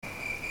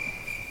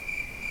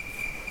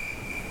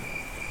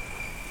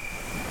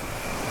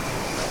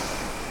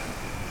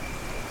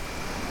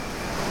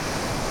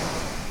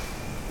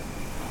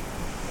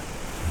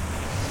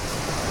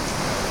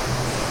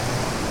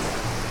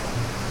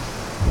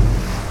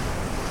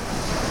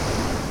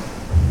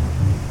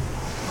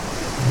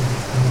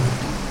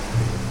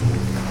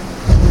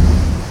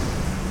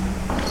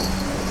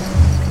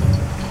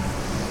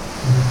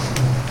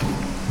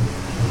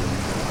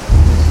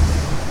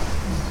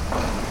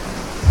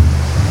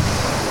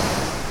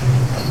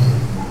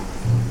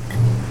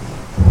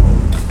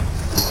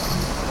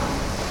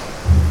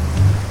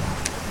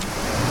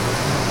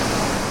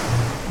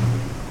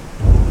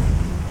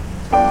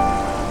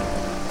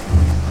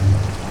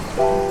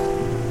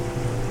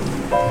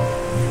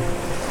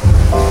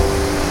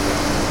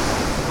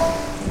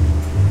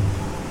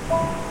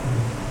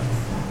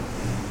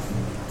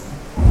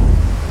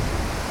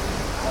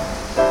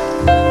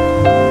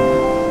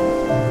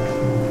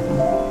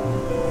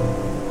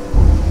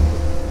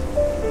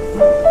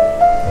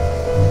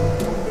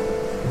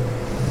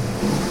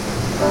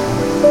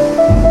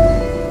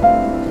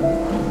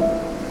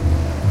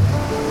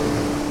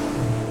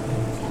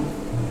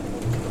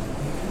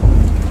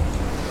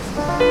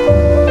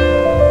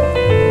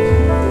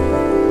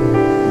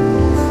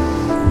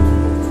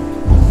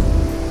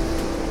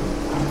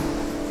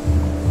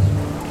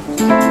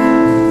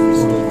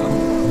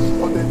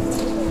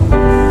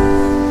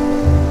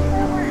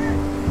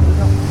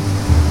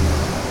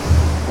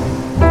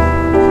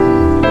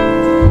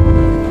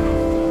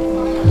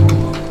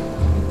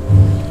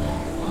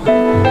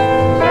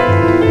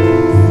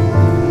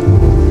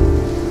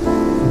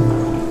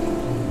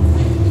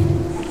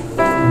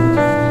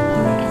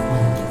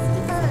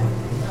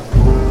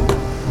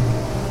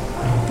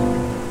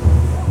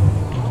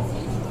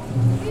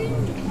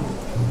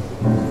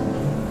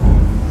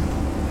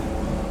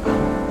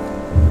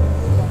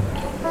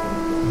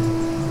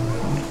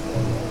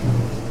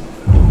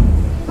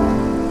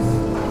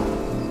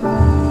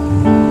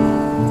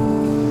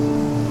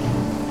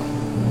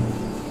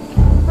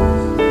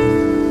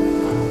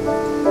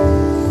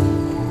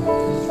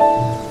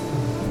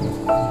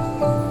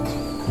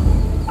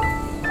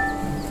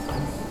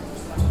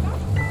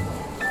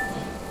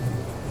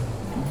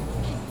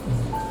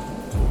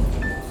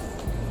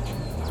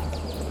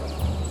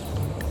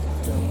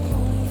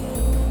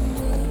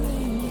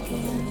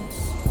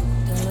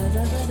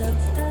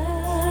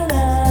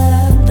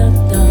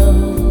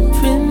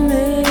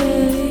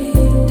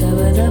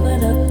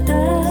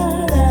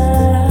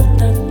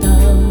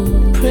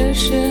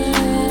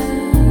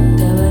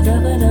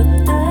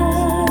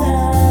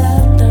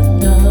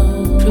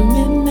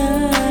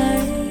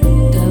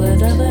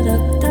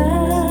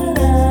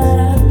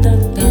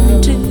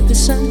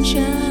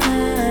Sunshine.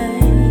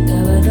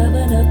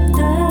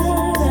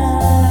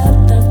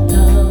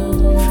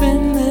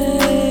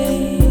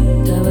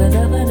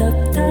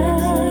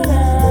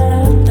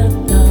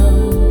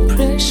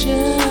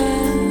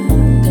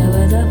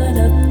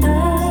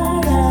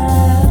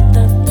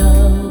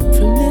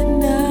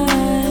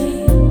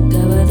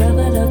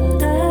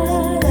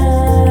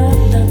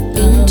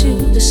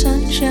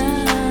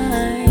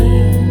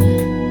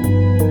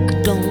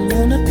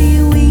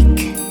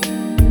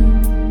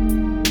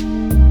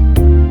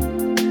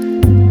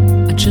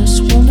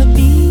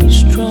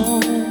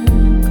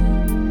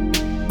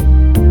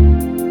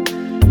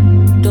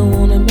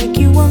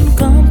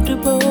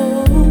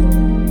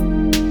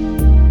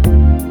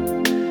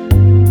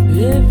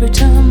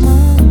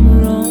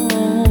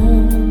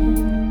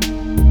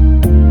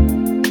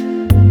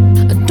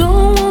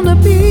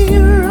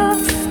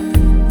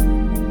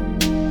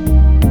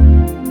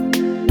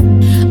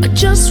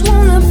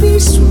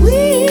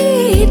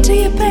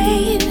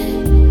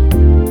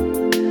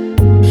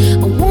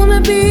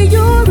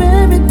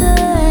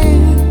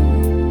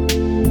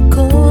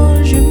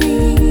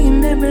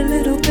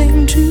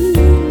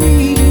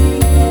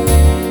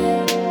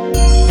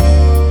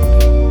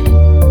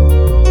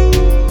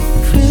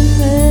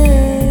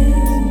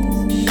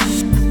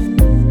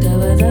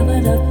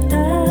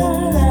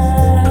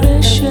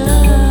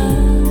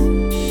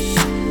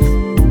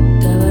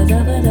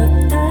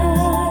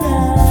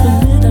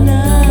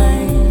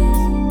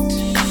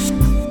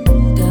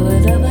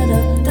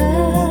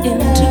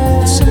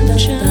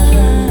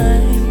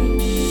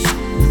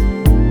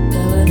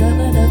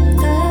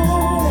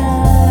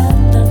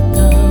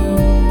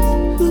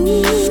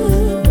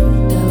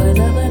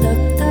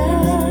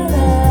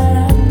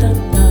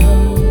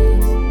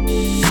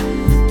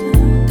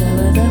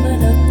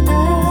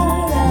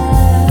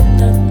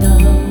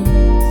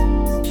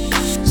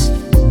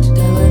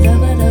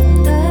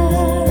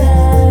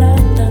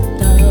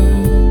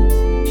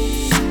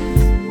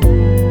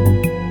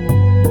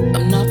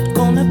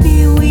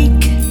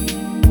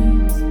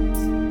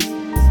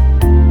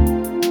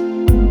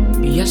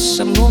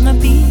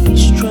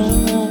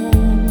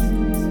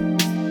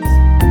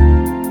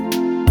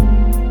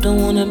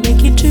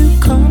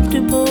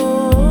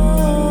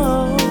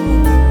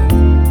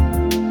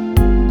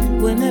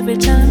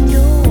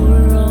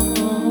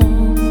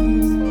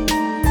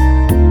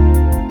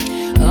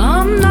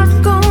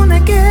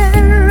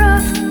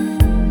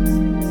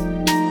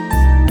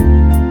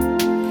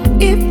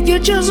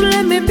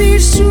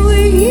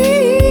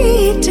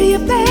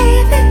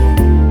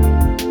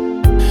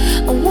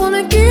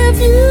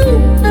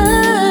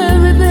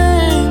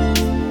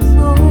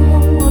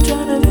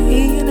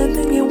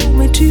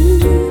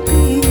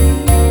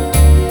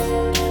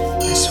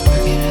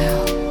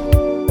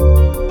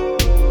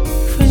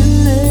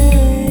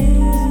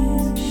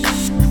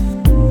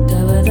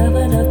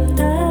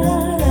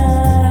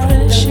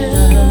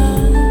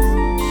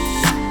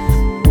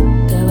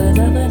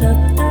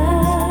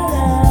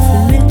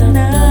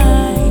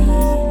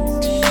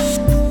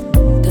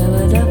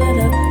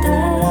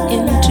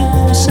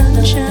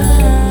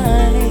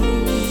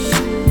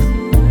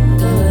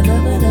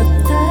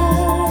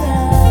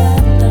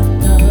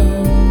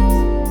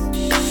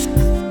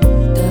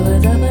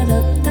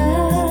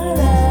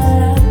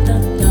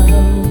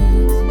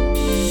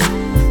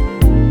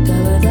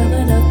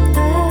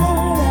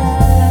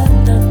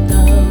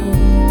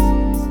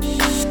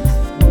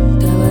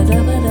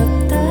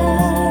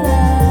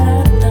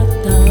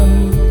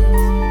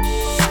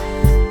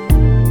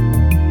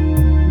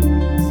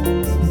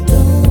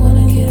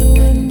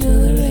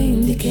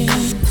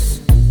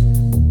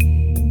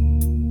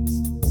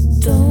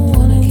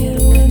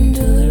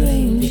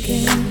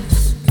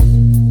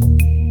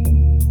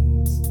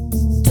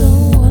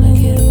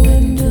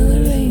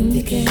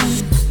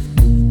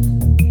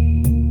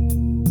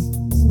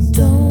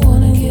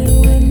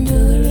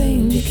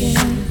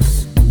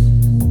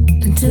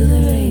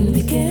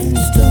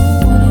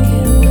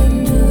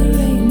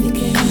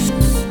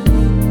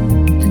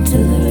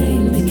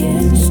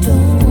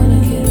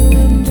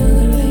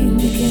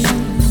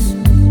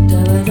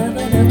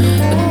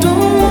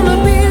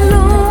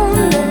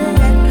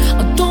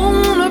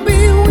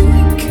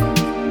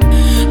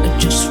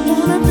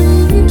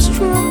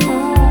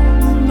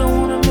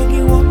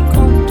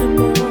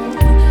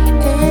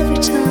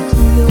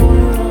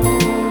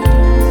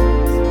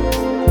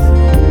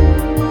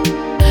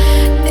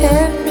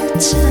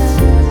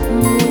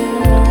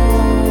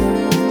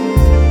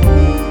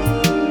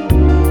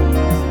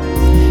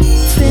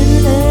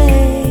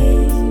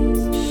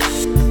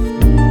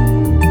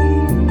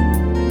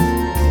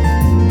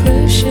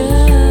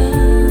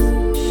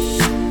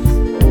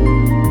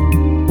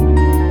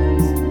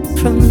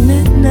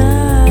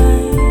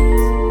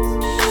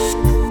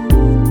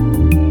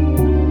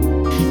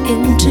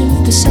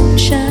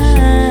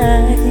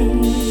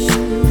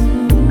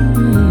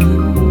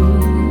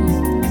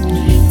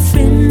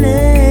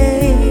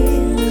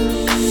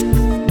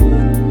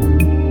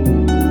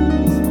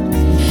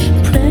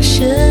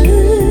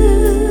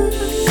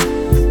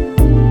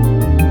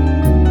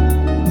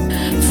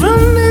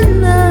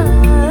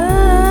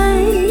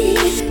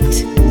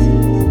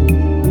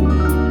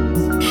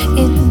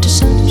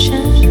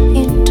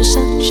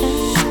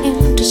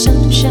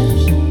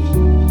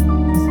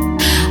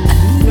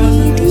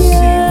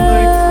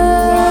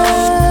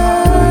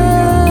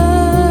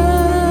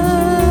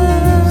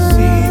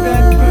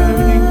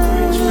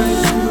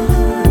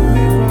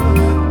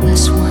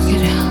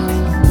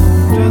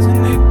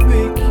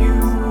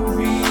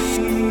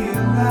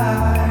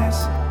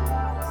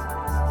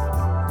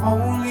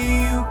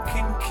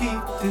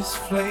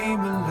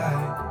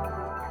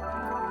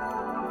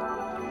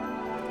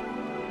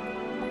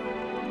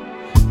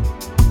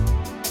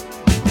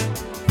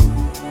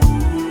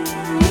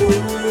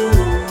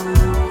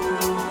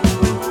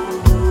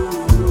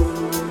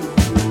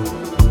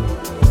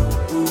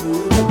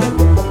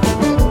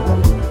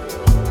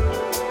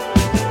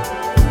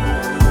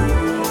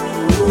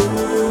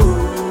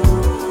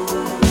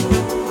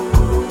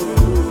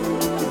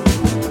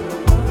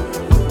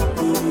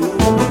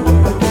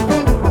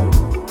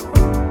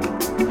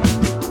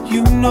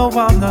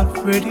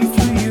 Ready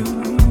for you,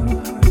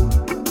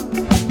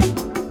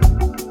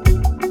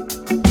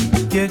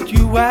 yet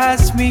you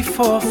asked me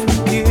for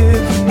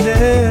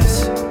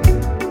forgiveness.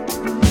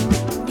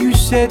 You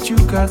said you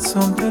got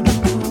something to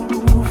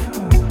prove,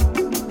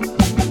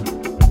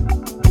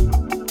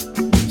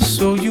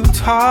 so you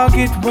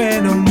target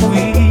when I'm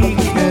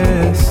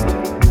weakest.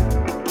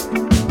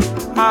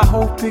 I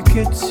hope it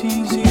gets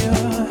easier,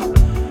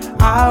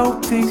 I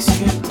hope things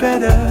get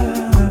better.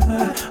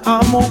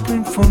 I'm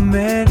open for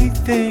many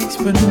things,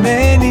 but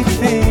many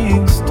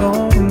things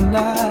don't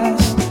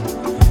last.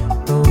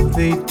 No,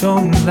 they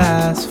don't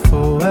last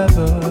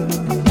forever.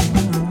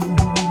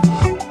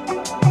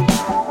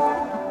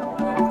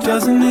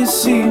 Doesn't it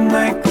seem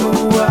like a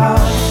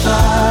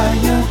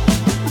wildfire?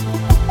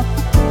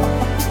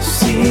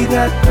 See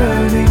that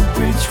burning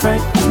bridge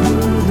right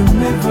through the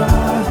river.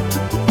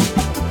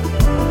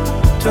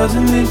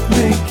 Doesn't it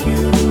make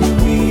you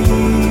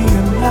realize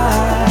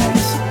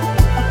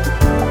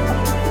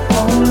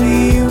only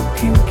you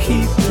can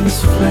keep this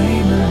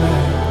flame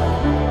alive?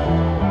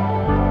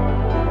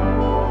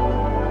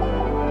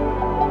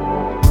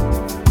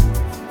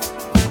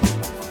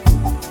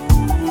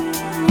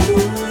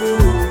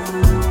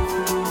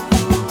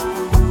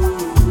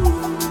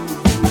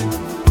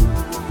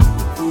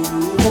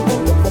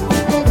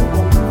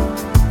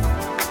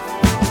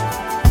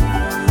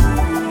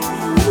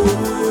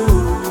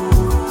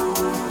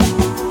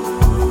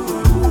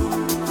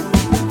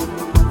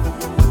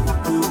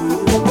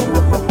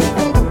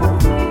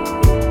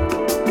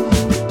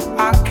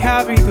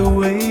 The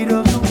weight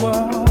of the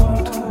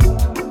world,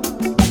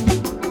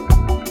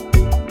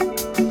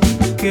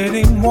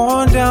 getting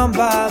worn down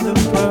by the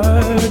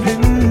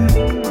burden.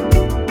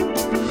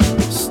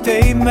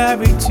 Stay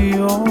married to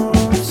your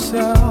own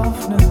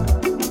self now.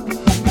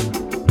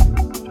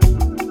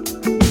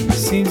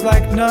 Seems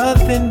like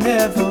nothing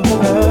ever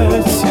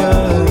hurts you.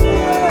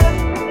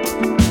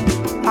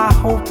 I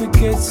hope it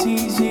gets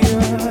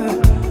easier,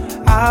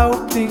 I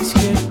hope things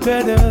get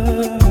better.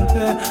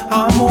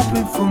 I'm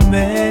open for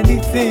many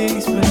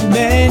things, but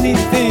many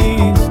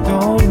things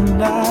don't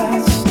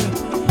last.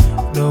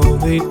 No,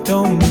 they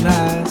don't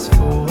last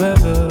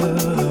forever.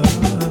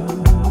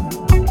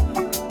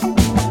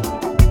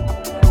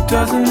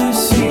 Doesn't it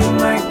seem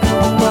like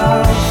a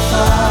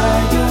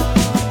wildfire?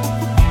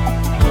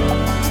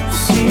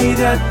 See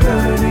that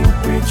burning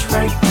bridge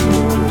right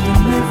through the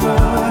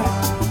river.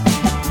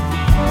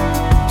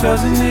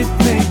 Doesn't it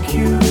make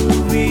you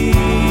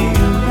realize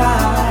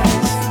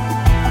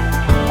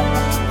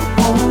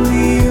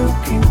only you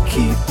can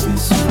keep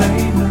this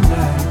flame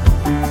alive?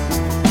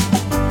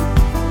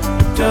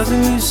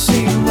 Doesn't it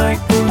seem like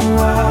a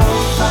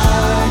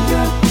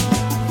wildfire?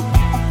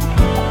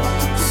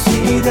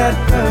 See that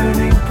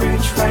burning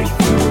bridge right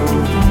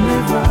through the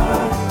river.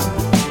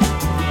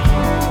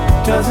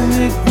 Doesn't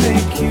it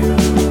make you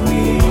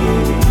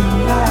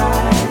realize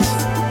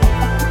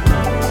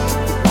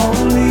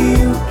only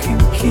you can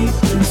keep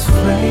this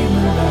flame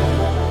alive?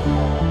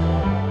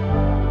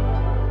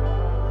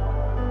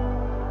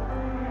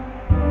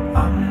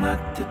 I'm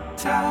not the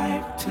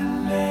type to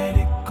let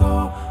it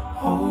go,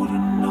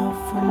 holding on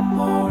for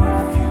more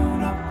of you,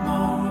 not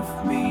more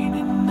of me,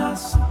 and I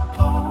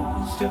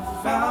suppose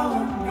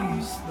devour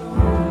me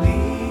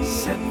slowly.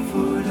 Set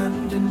foot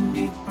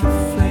underneath the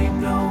flame,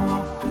 now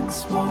up in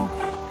smoke,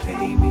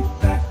 pay me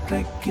back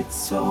like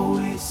it's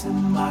always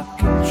in my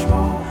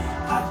control.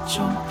 I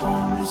jump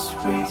on this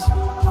race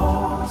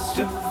horse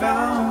to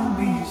found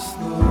me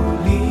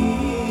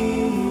slowly.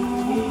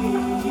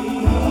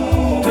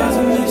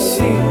 Doesn't it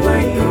seem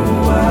like a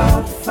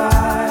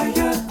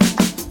wildfire?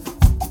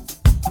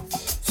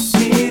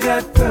 See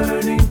that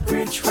burning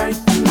bridge right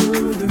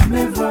through the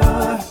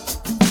river.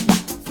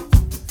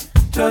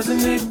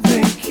 Doesn't it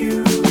make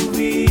you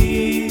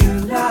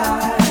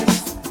realize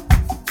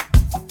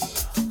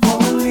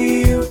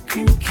only you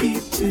can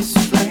keep this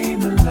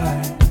flame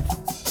alive?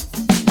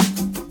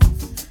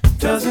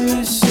 Doesn't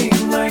it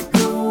seem like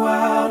a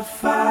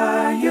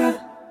wildfire?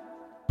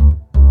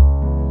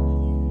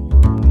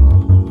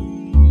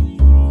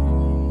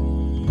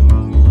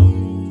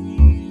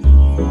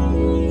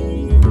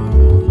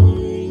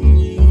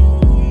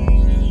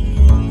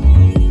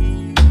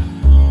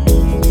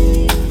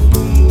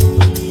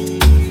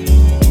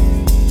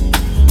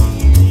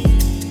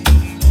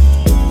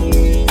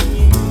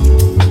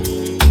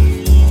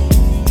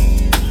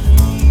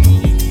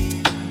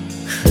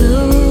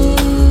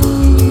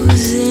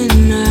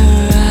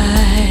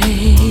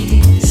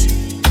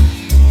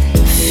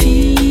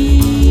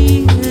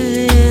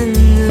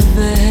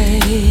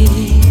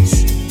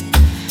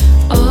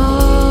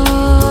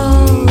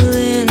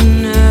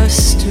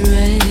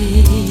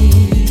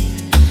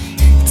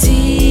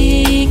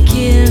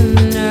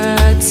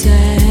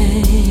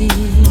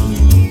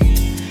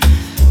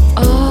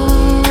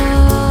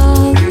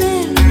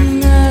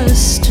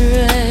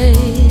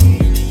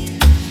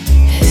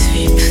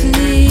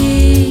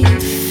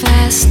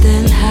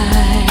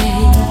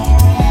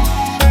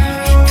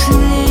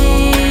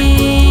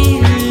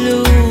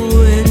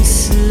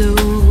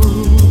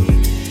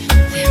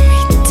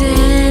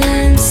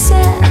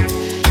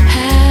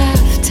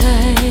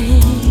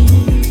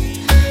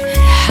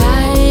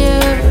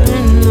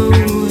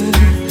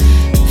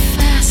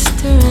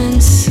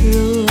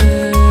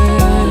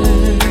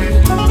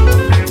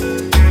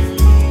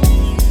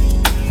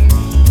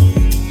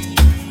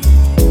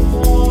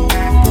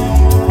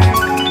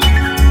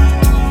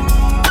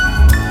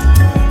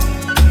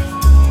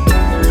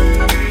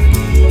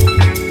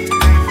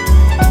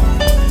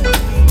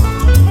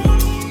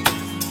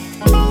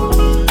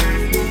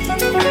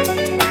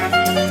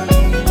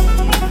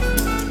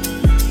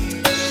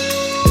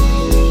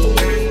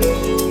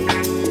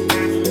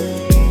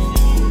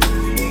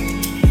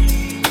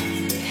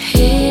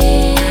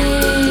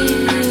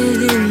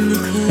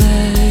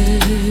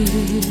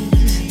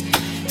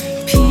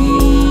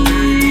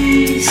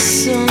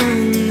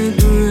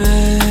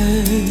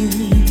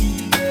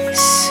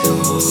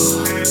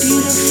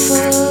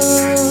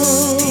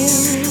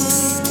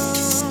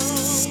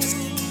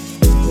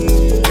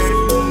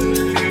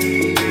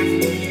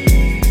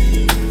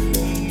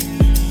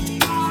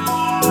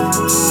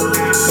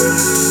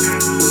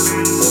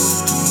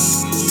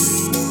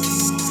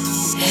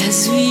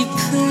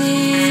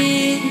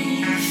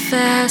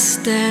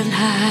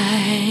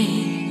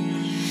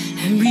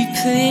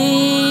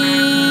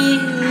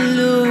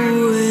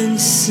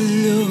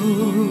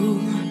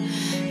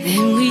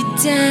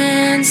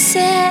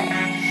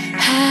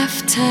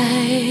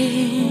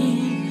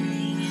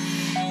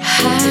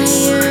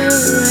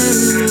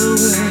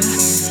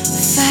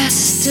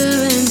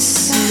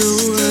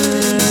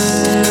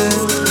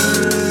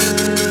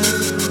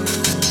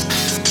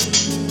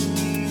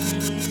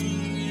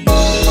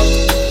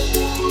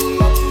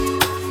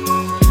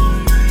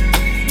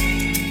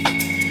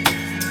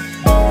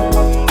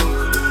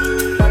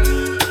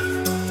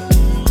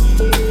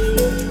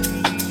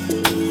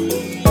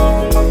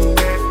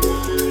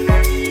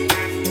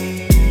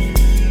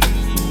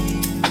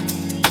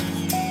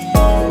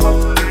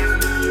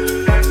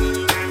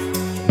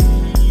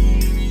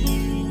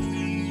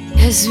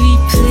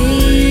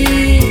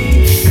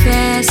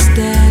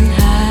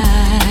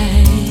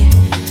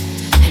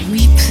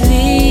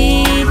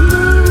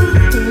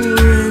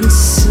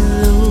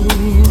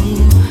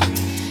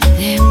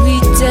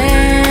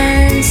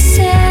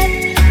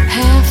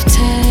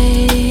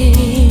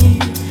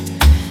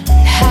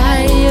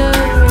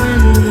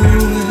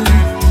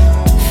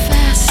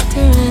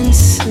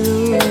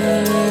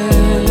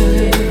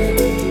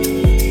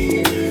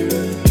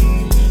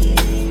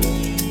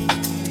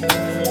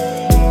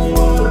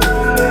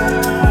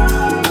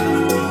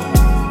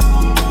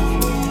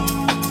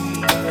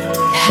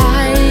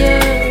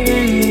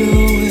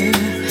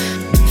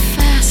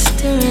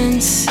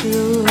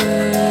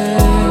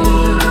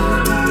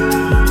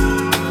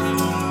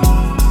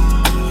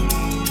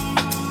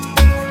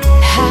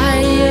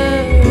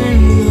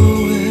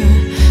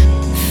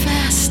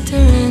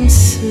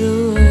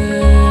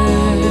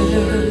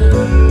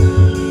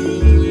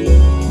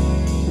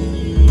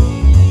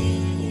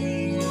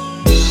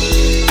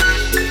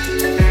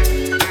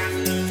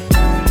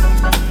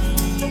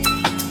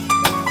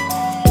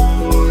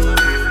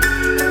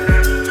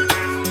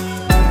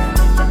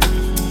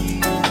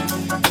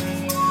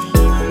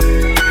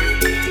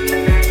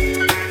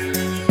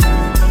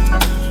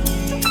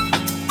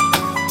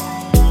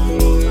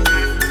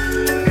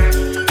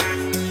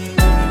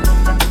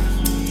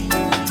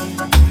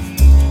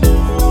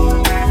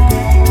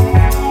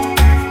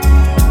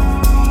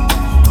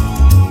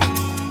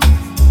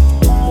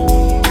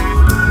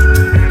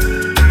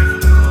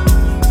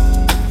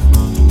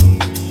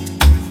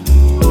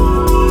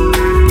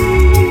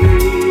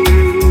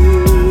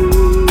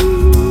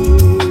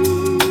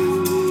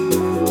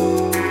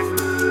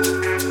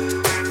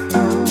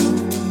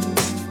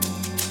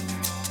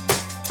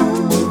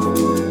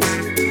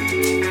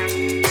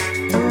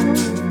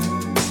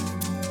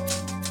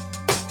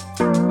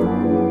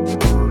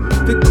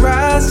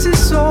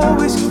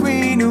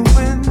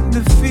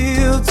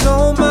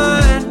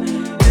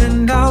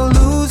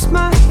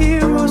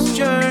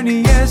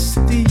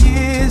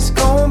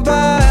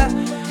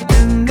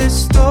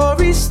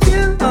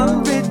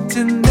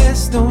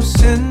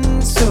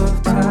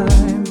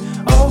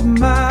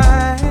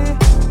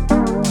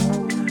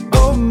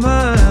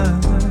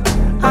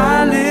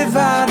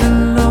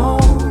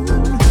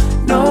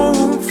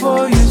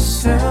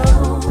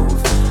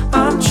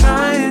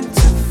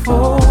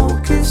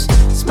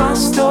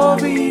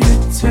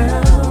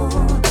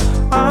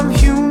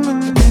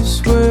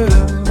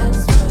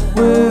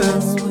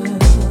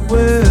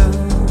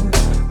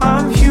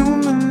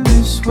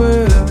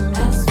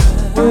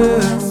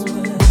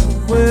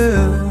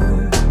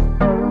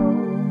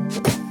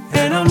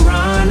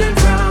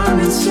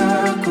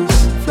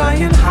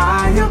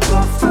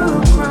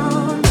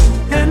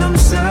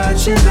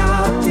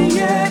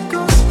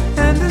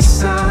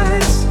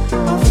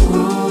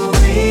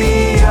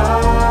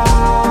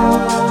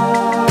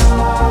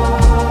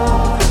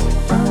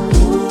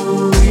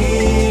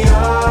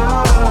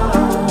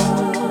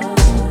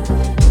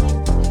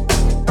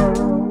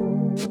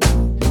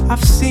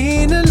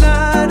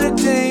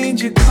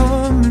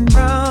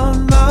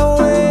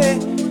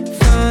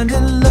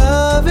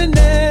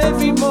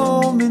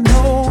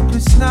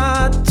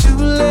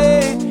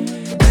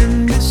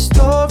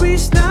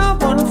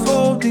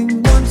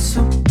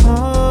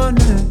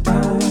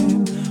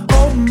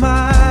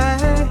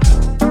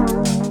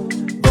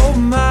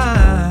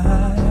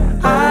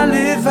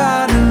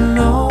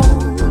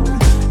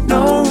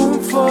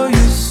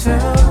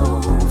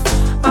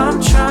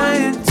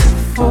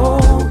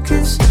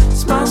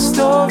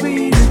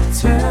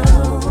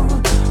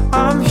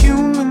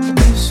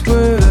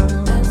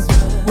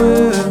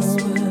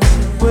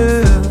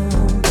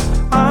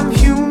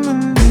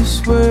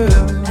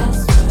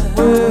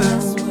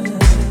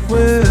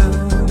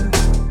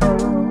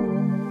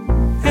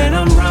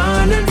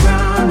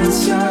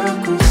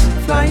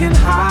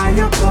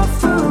 high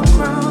above the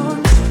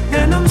ground,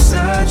 and I'm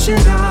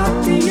searching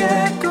out the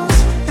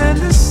echoes and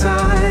the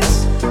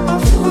signs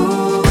of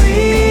who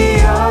we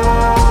are.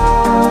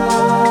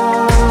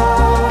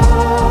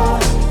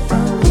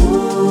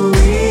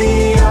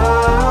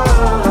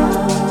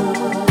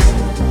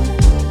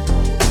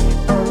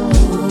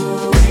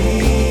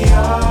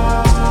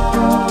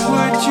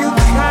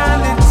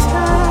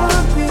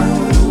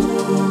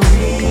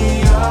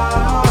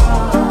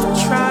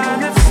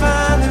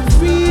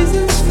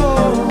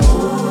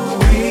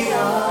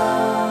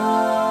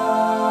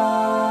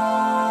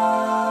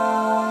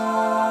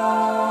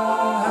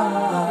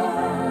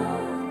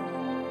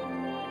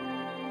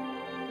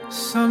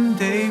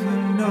 Someday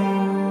we'll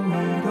know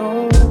it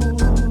all.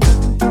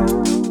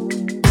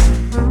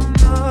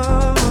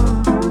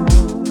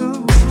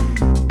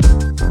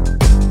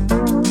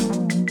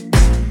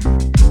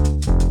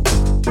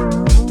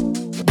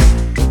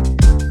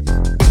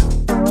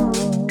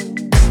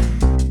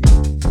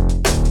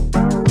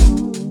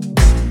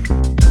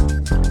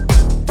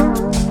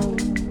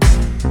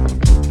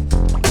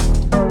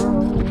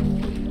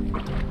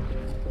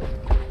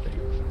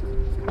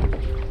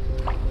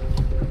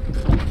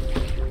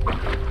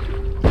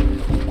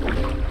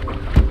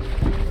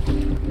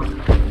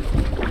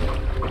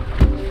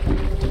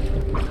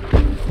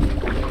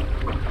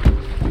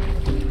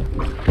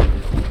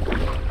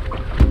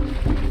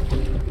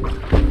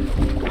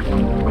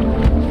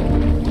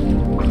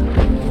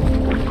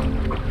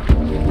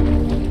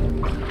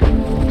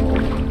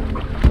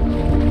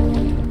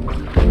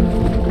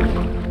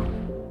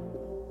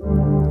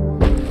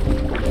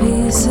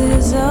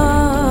 Pieces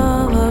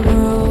of a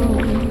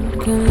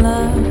broken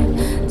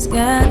love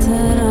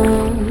scattered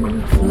on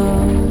the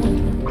floor.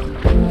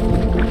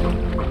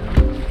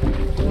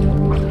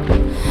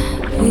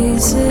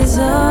 Pieces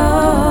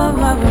of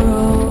a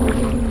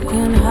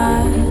broken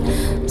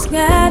heart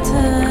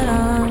scattered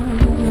on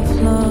the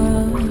floor.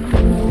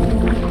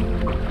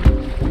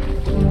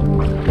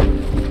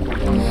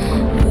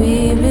 We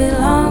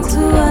belong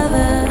to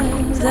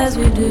others as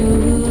we do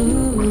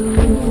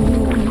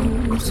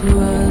to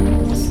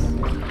us.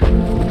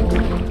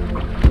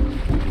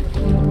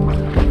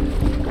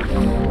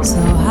 So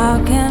how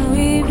can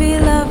we be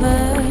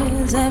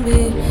lovers and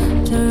be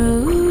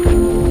true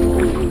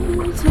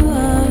to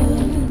us?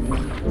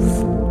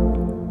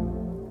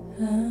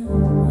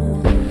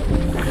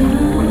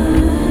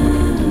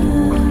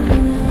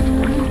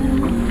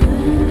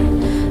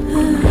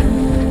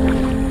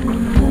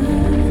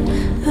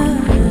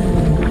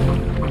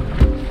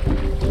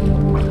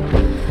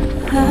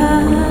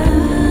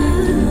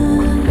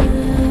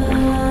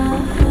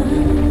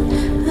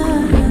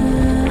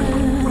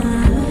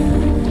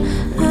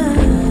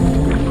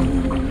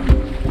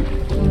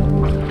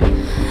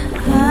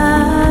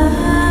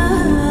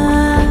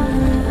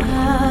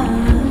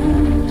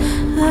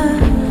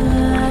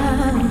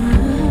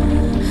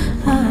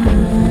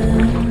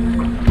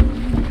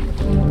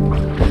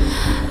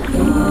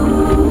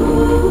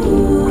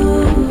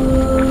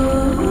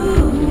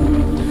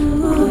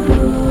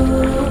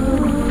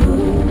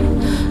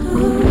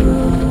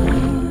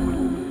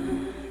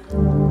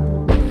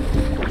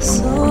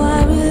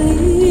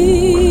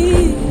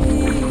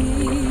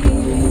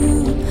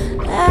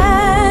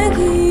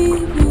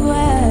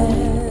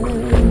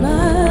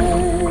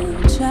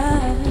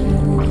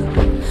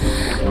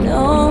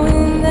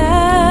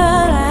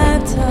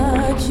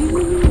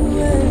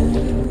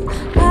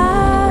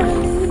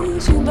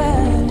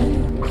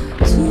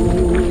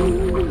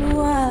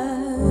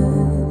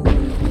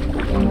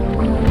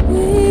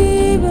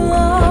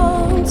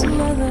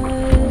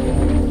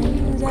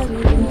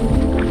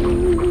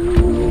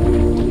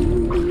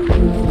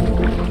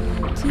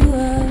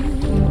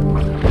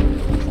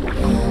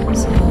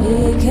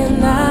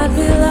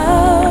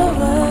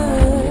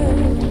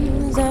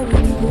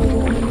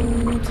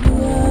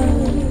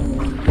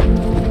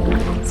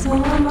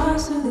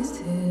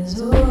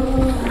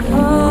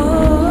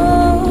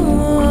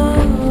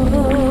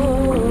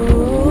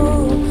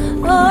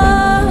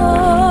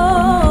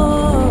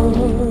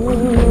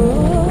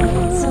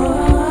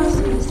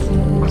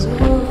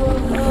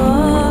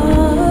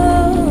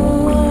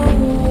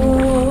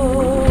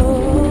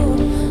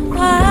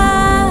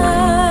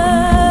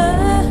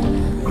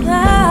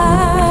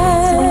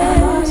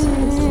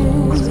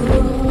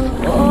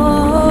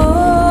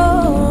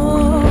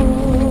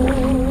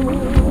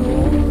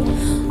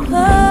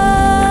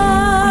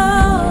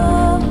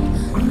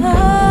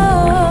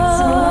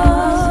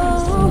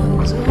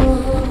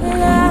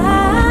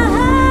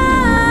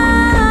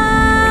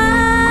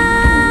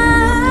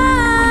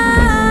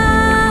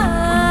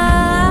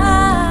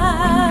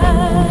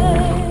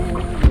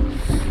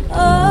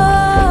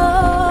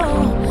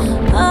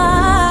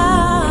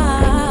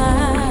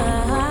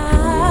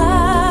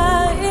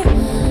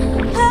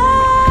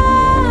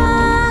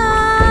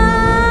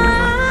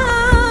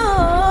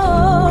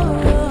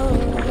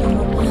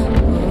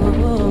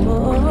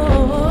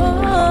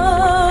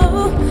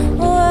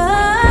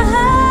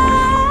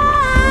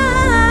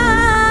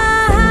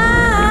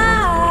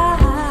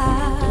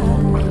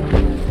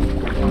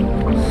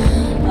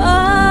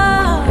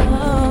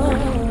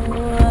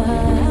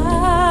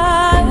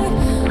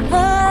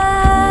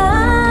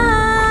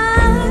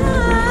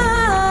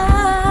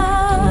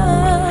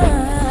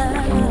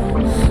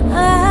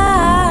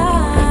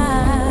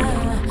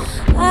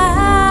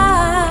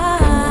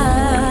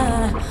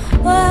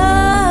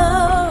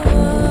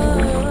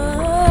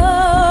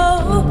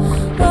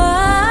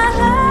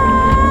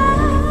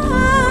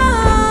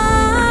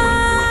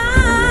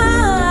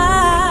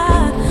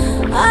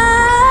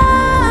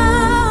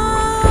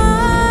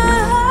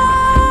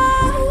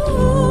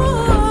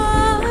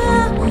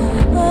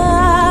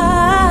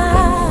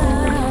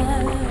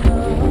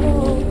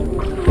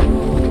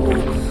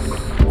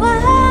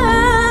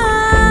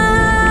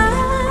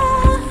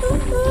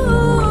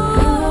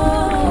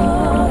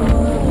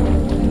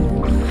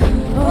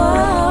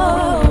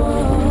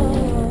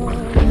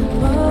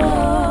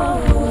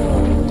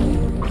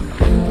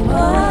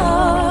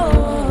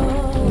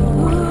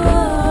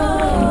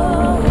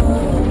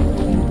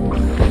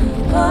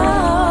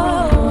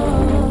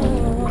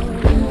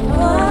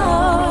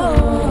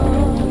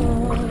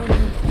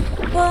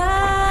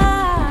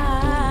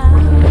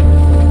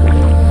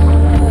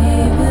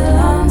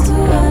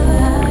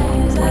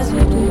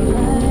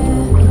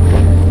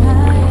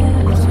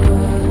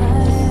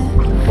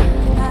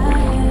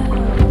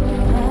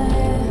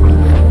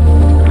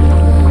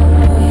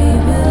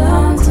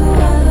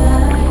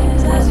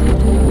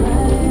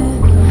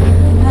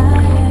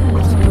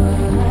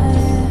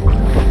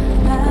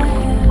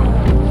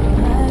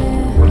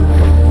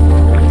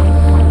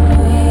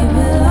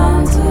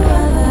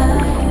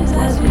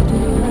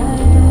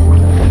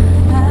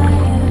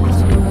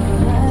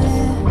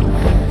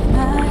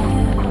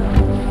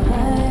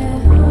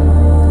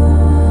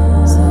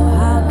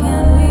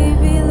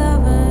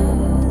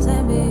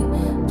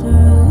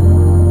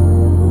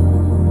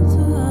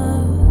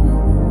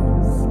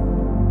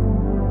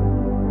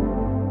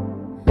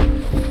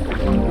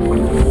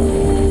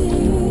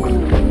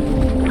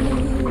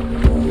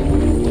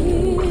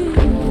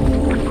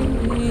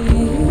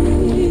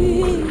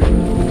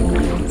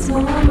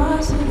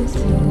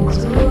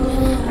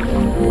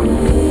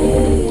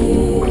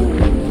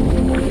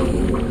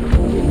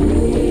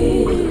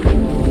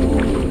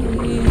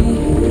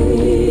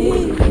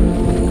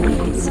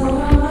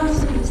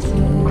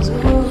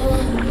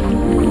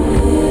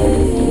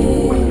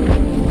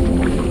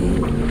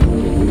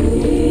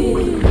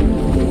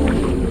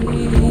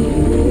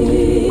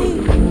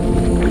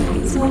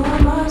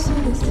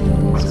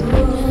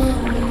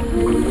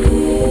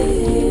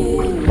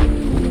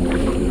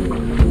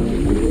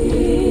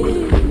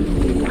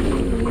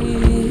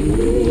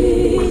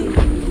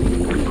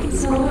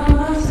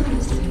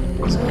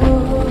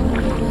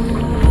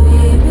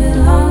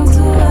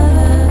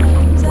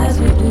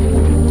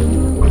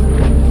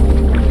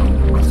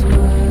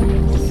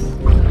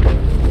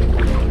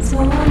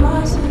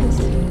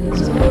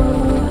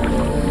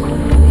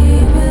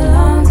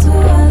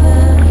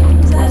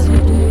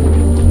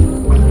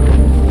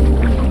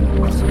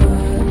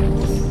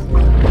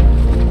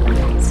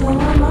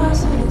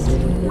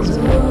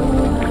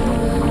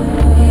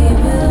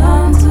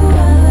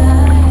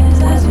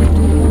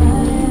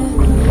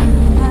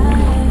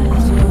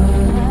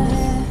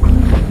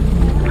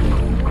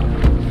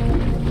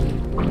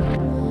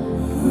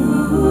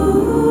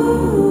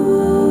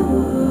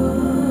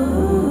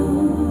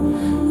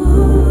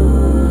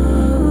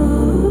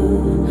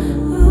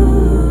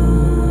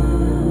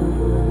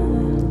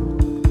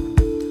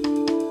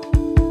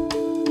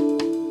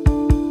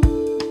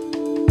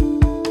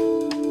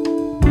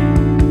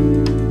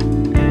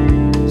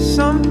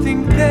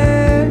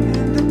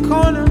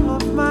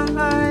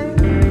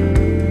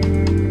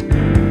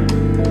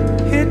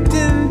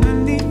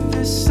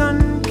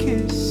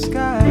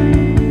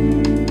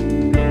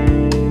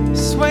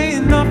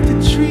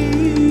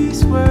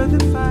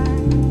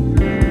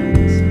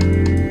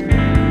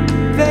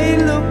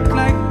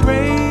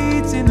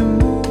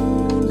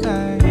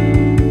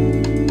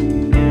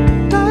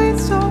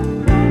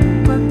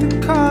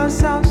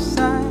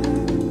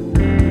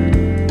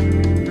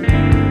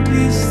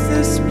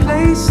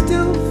 place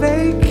still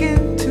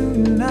vacant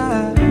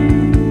tonight.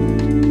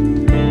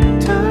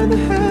 Turn the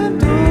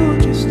handle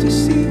just to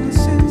see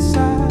what's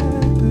inside.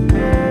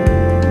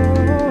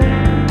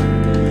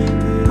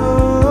 But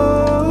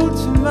oh,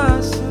 to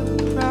my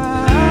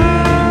surprise,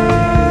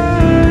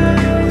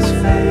 it was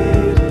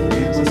fate,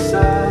 it was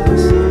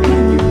us.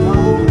 When you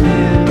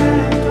opened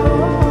that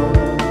door,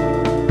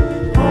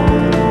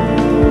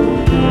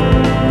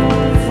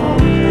 for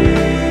me.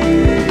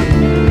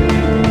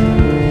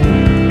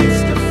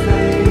 It's the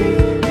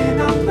fate in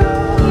our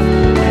love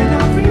when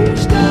I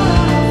reached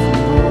out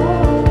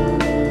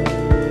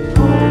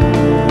for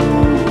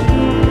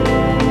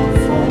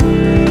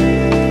me.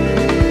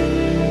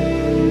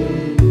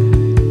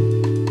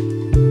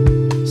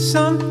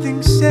 Something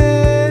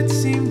said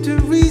seemed to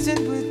reason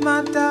with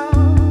my doubt,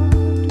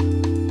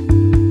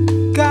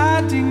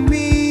 guiding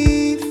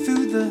me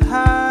through the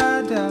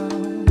hideout.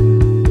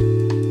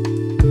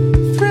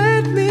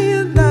 Thread me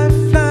a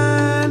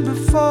lifeline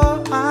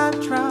before I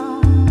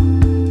drown.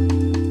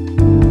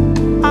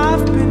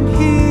 I've been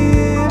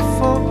here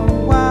for a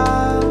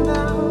while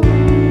now.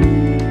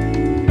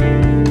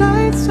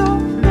 Lights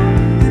off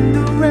in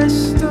the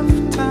rest of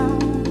town.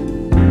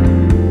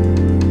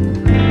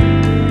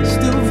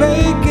 Still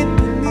vacant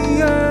in the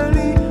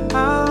early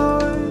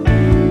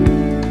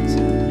hours.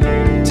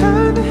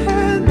 Turn the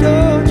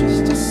handle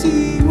just to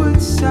see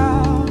what's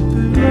out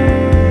below.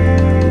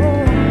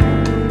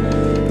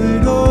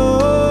 But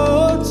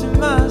oh, to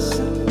my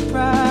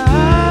surprise,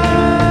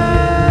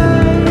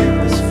 it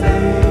was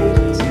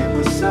fate, it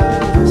was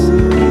us.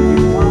 When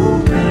you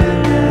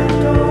opened that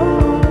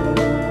door,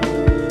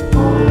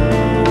 for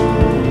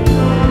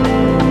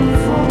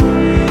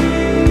me.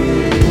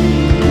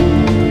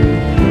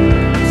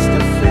 It's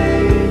the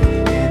fate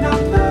in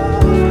our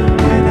love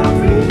when I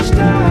reached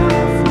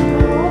out for me.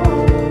 It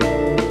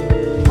was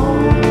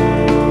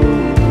fate, it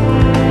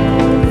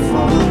was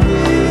us. When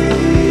you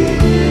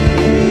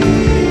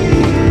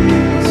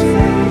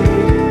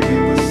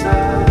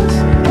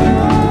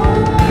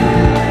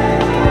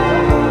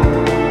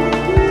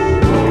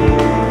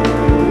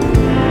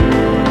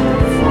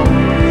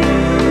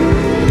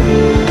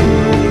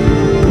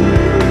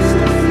It's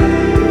the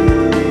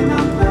fate in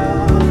our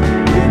love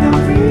when I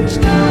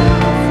reached out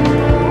for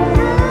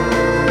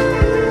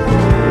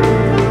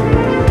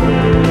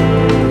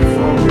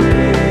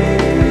me.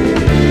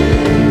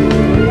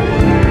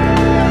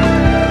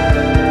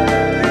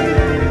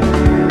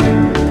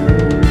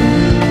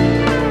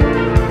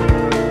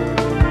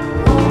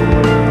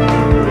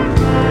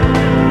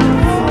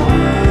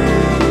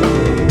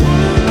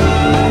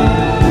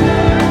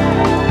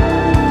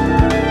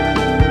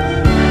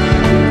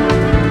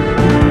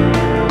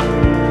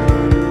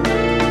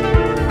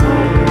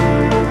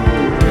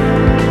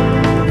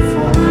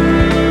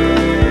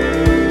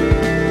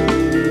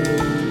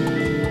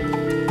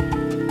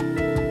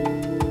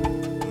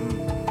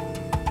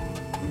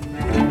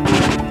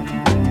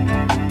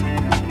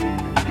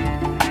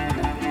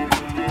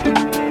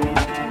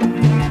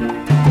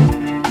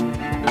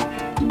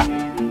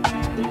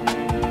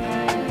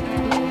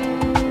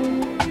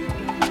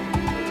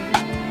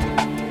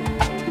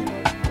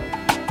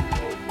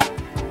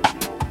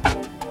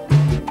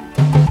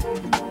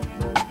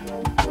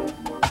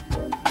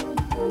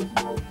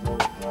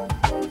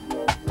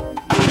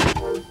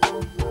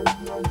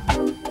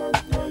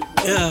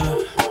 Yeah.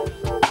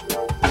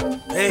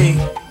 Hey,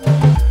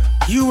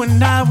 you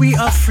and I, we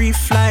are free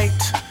flight.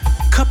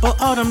 Couple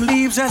autumn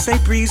leaves as they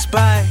breeze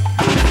by.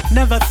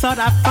 Never thought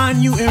I'd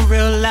find you in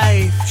real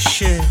life.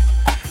 Shit,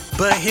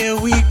 but here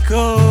we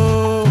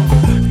go.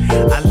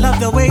 I love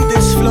the way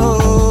this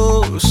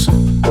flows.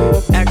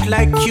 Act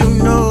like you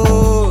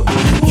know.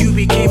 You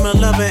became a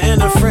lover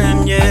and a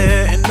friend,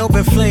 yeah. An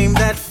open flame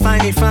that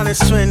finally found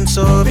its twin.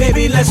 So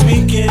baby, let's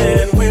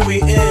begin where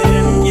we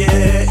end,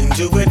 yeah. And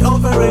do it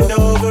over and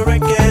over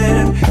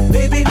again.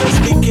 Baby, let's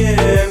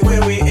begin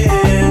where we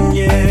end,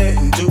 yeah.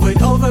 And do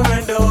it over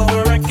and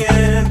over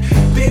again.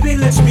 Baby,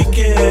 let's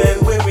begin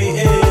where we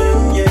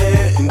end,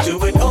 yeah. And do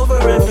it over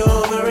and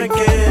over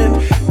again.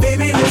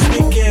 Baby, let's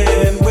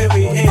begin where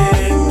we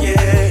end,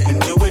 yeah.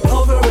 And do it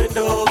over and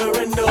over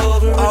and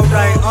over.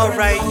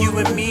 Alright, you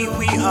and me,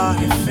 we are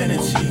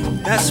infinity.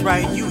 That's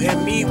right, you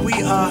and me,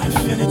 we are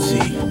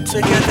infinity.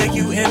 Together,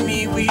 you and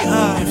me, we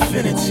are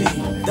infinity.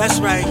 That's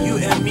right, you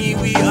and me,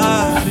 we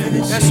are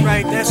infinity.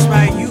 That's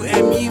right, you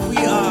and me, we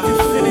are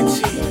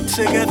infinity.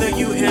 Together,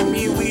 you and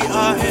me, we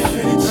are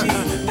infinity.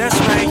 That's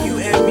right, you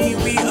and me,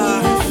 we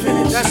are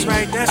infinity.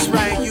 That's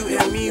right, you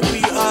and me,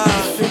 we are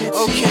infinity.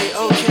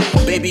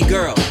 Okay. Baby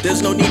girl,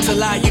 there's no need to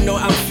lie, you know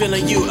I'm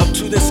feeling you. Up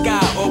to the sky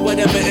or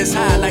whatever is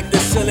high, like the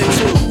ceiling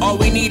too. All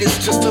we need is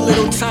just a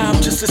little time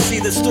just to see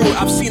this through.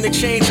 I've seen it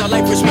change, our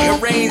life was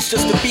rearranged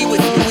just to be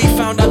with you. We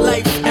found our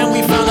life and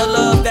we found a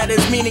love that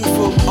is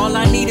meaningful. All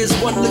I need is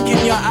one look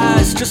in your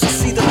eyes just to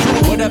see the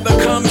proof. Whatever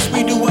comes,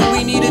 we do what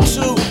we needed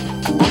to.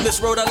 On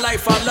this road of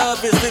life, our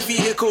love is the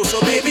vehicle.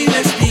 So baby,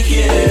 let's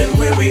begin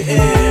where we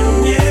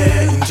end,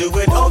 yeah. And do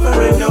it over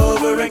and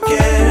over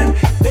again.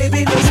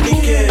 Baby, let's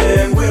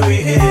begin where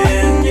we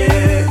end,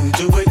 yeah. And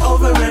do it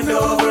over and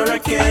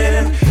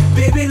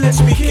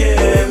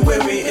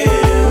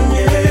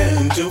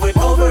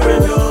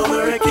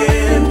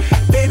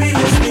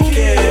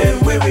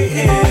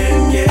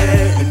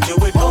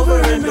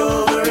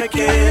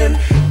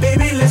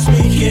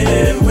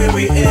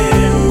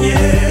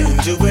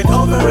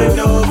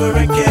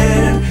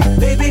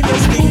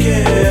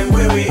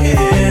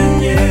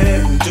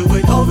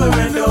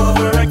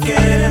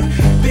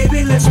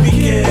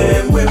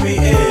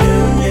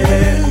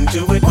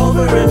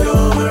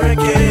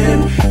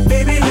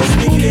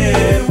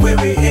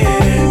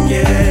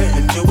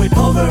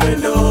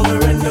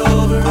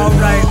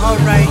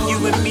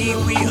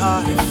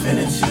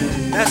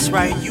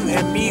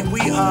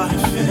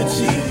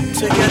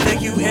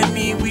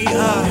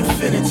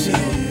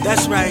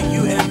That's right,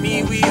 you and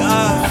me, we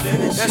are.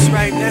 That's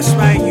right,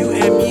 you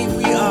and me,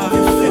 we are.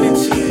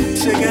 Infinity.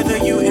 Together,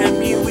 you and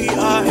me, we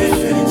are.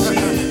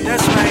 Infinity.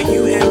 That's right,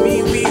 you and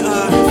me, we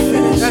are.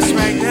 That's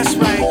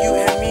right, you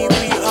and me,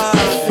 we are.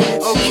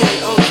 Okay.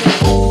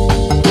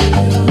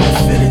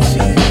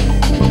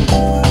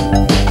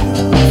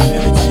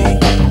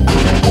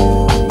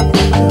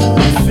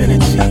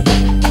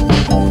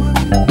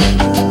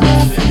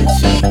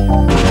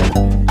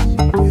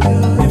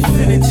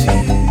 Infinity.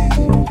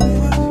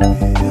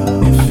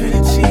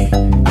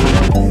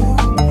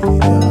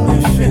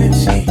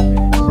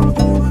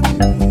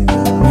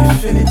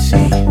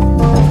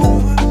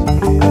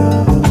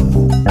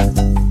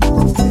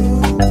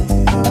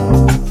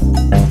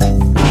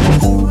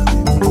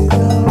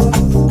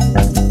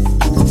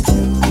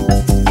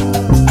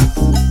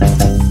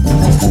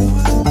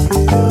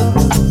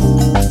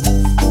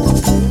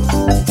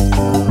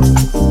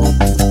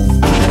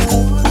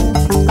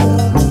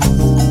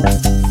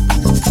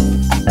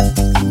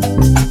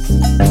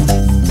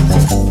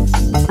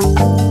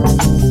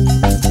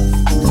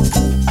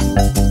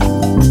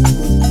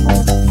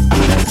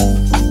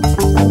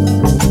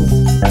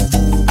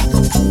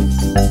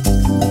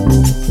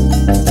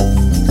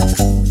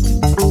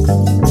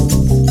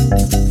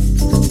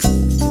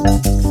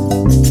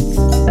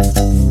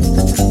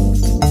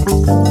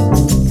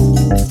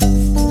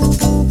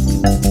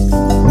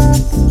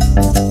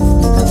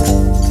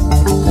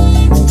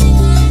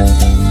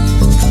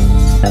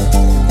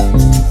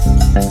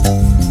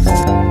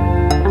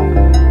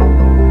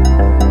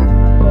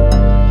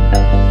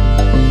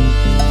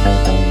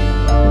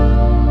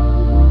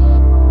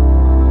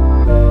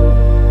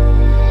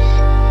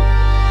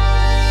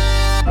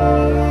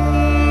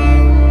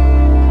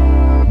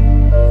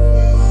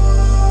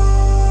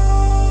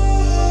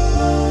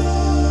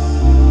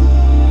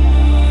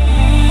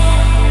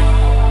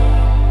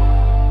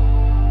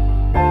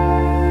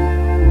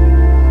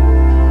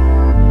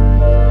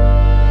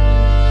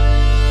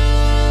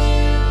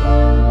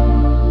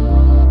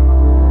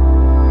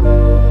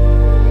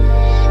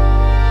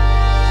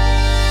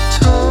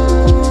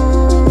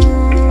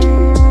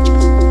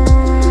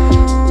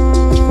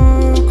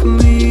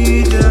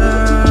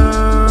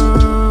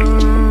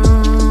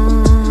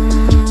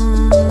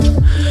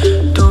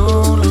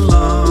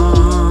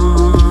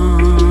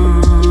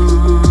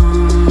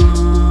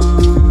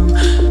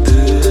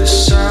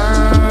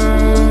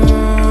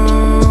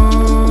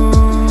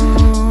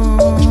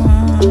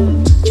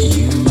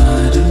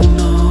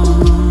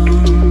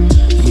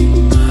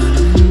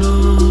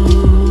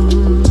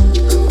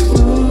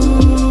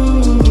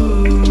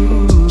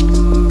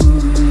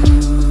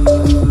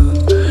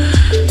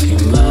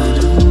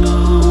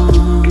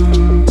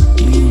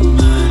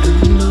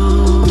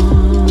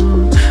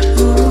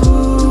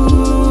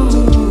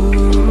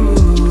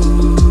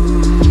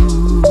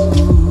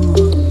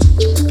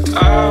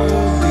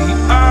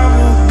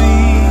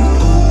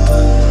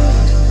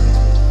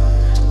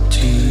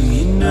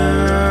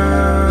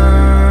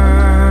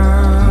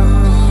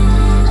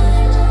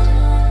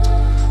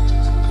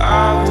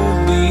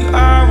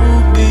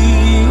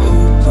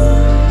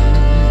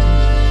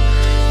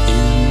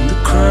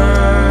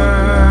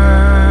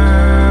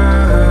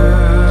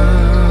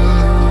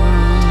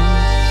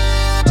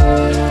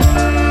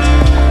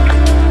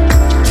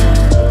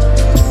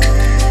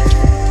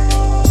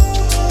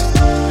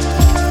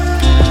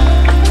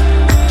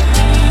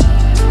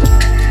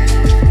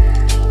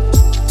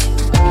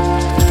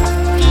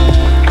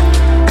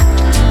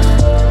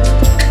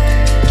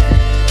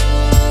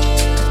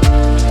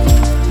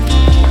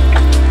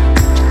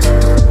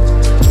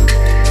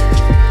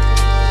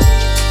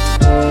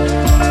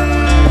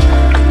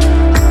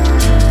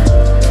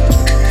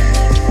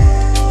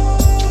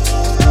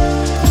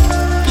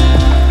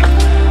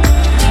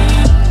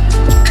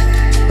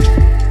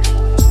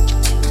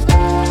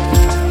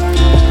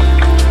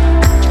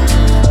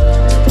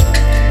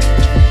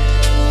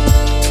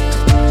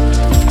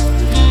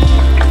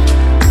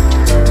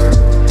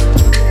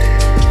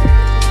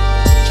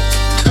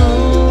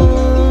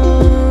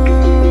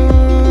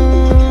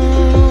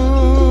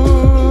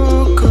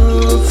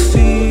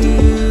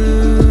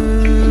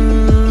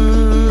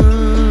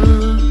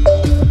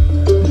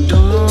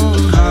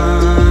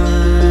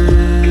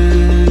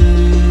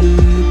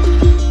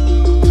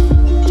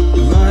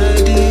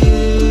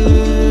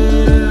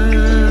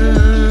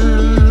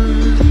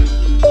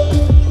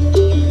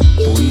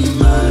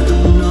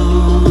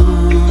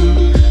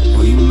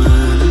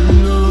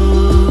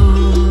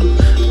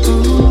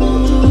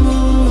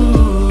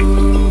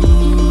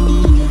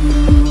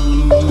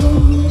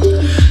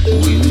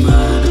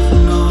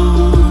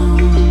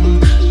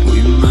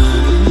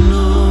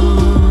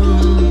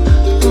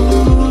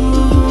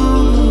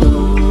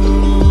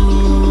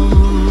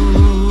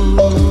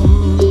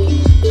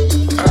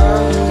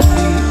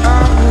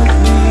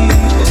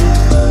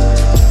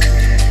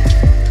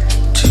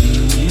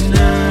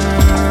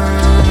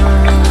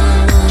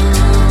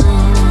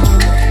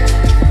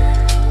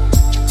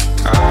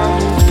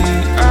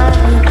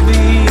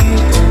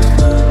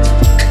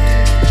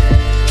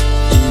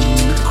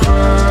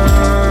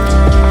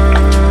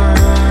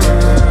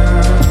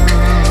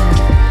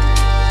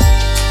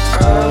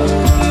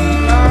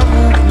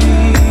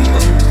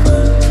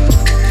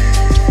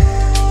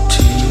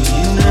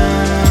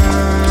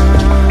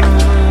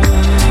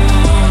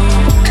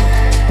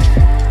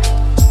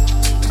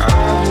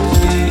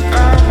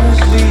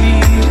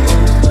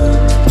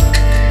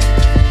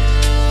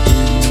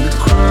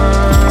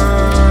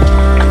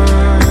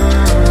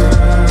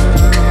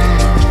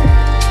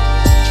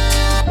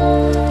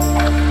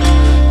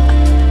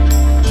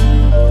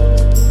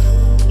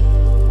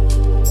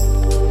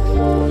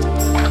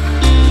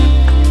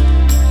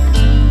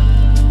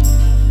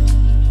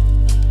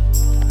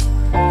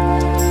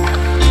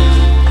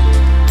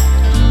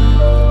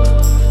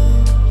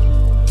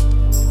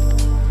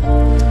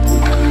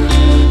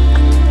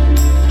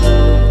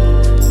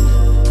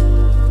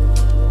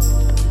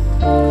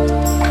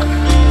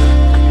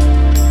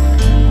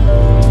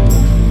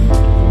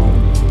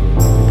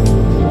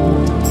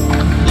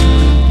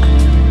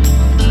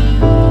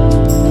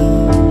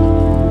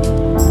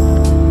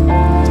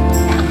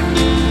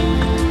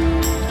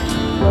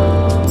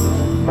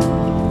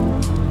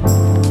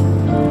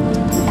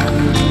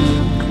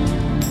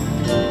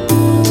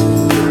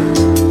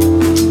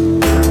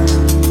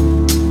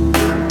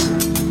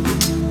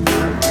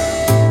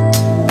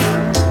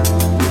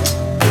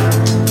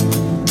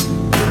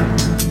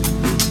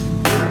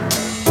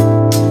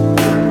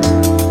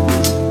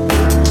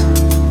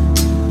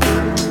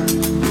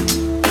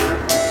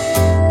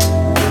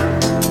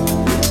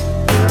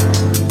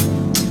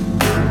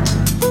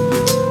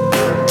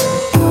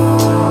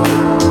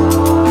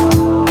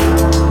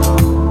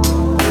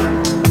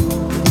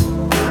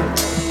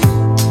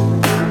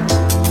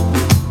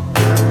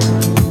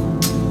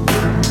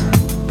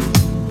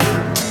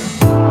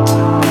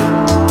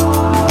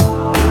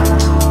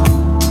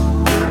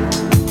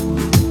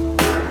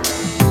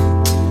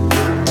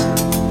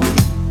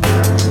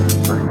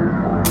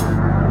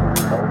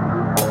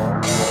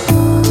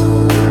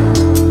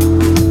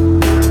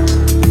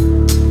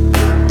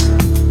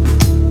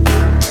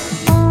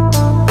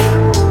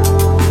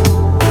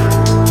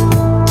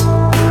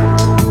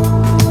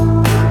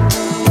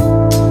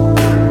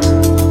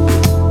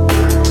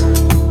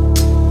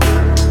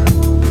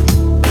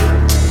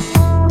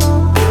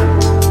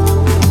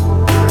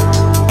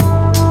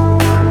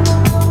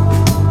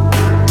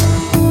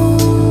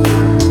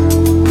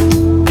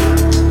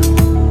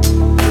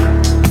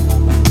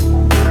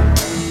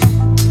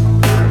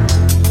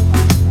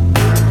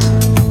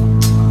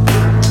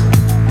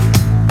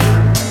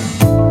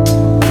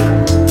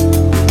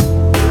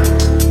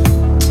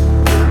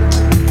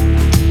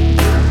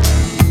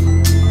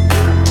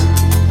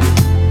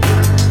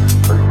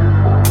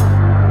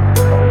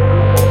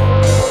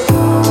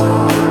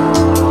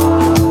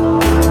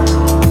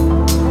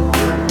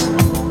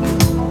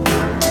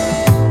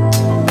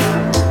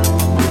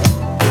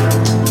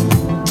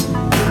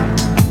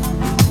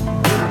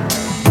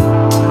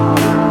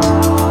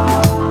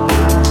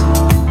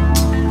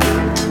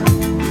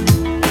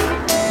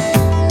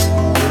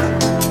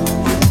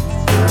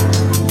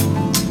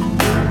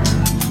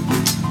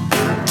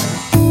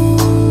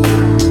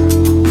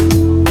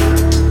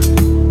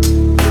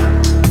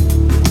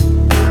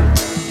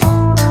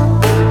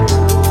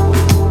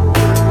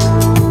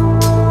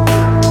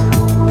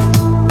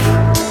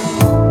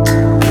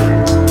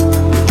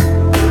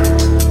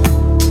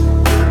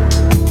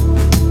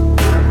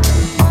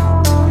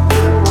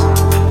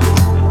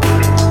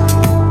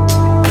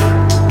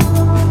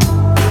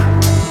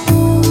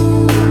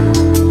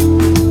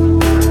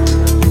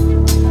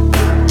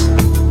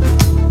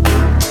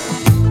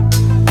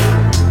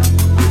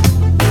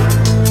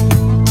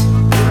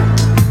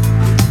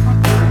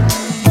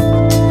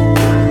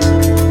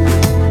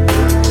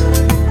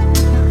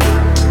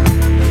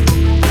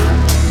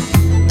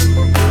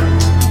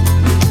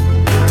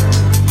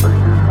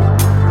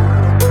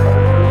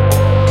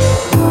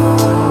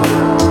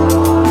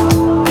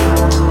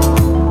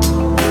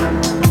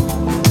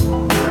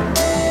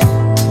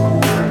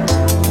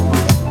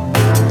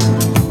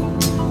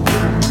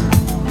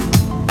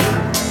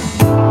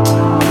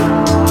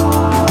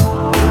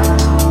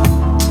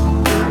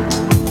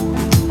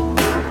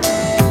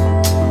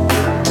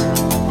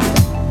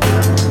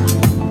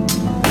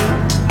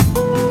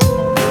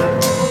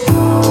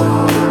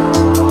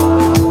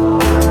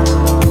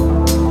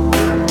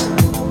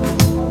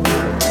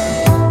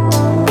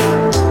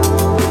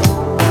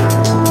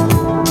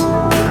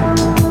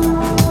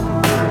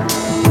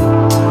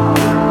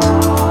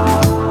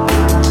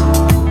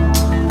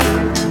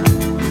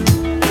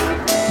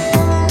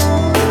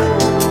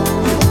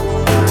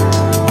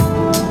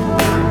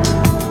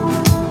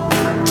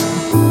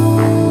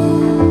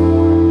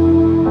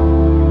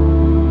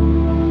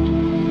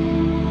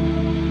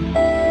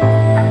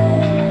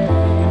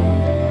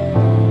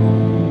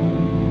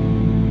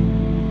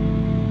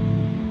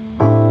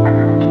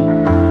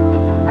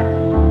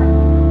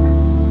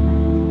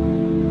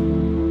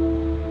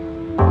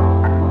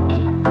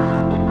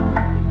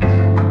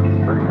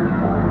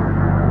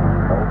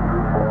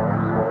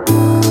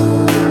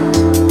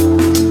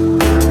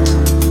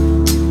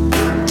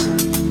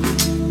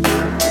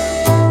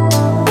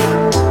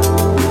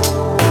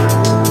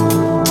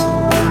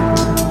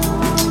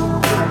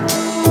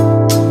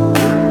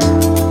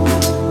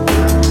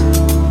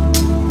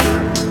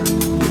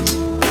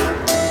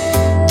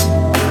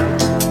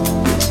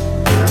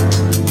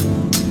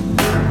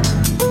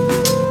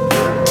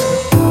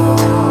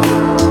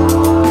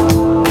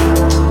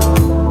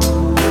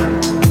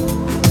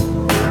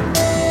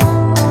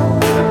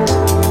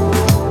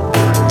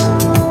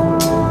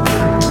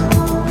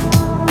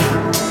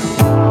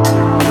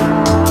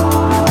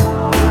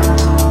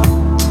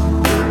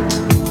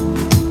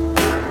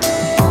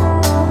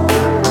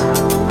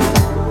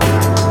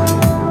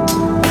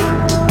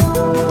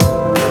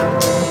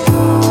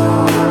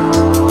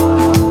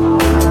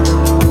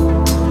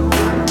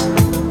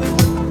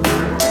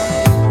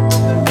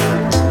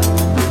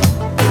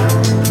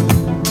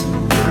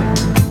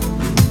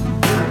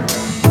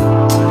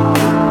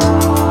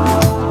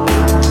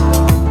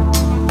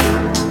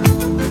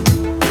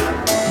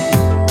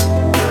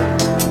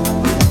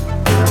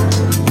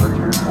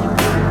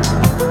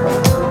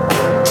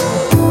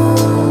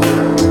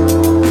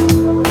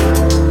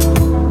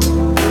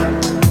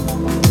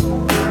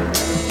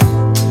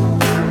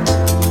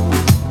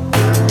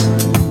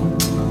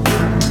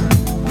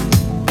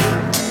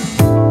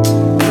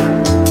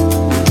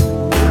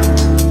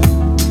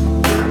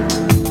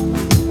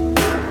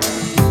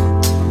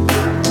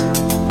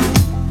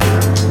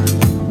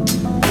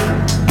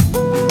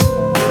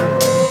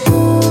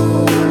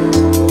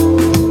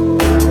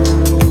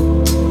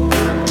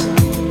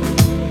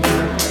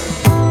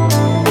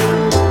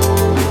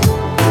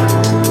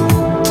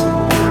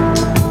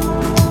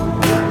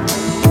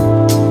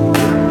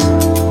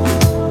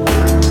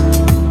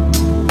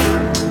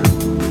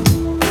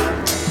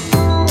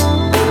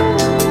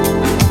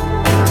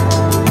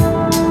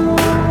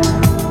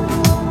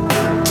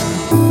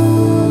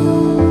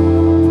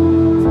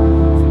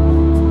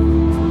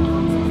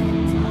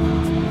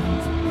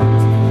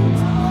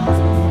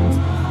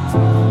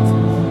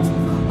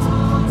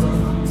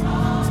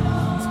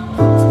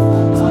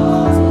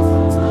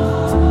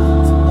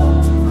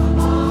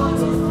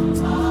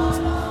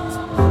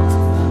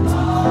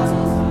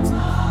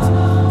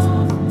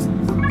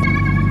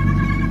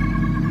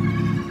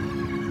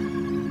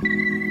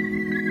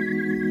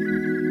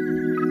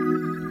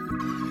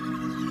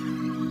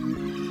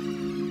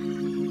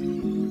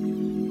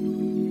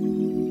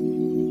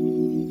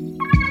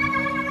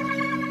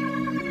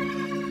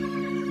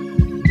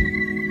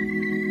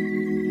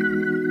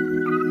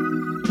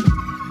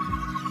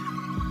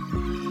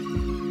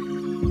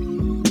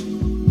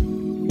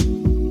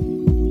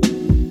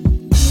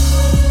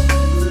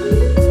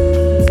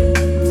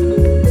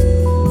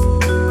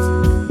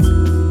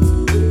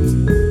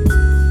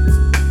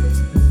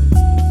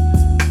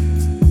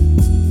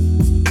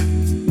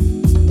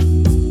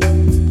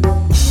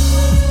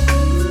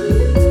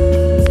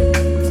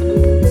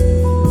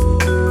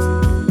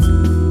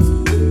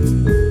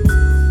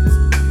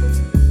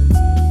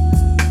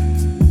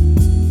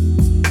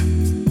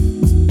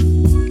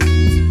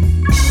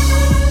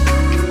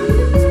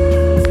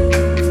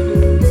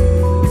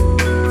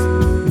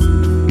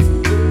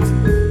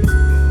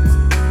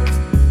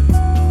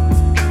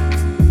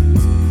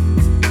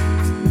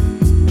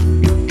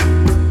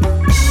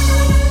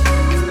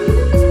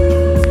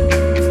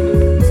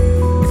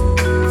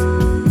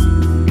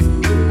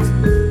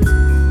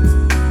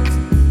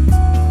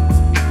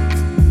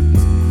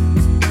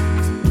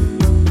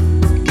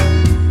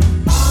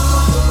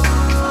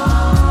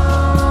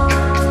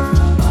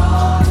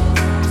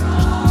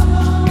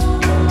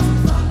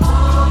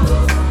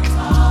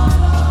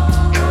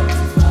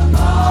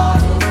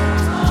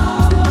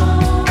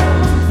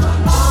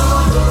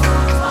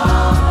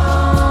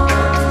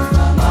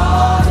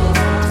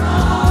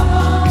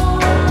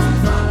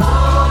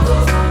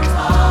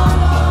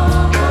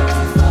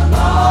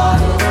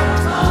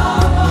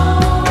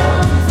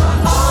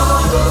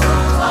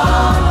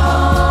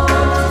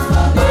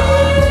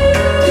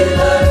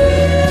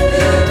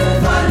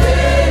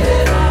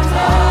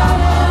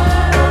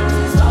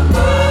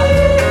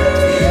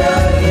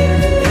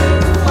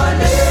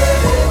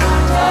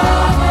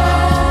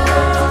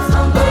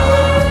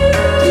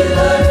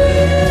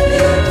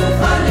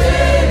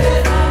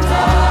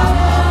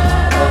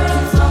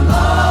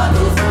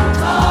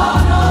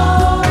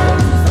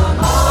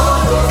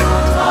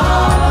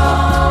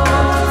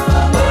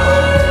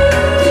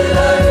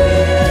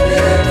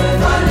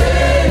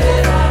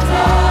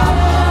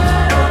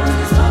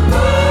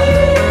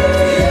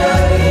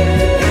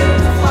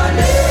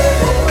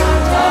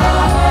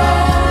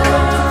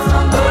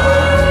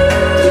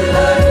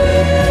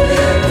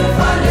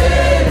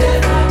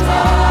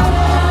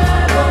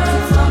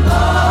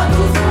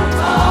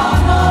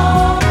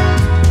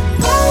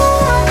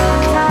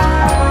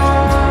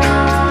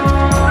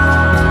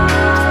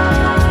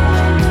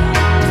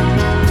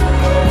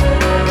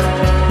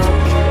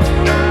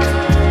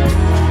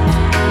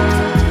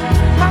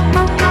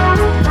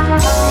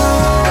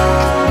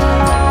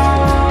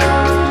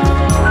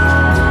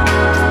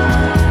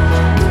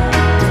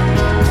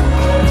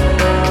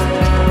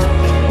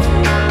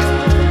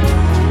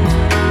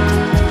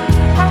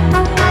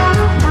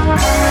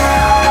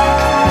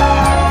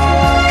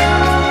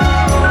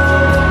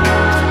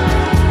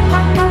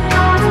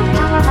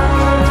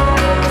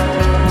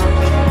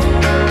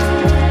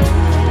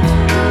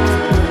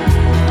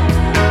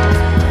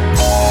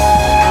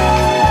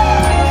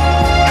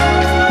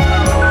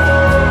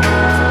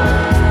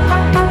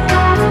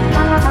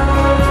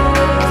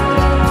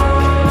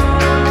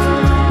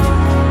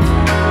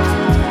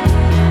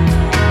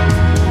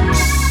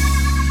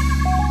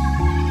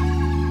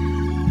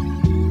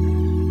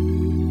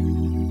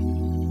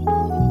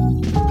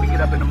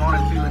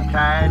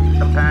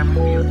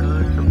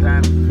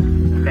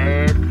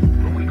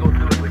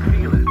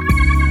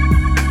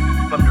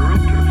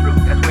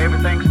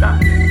 things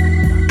done.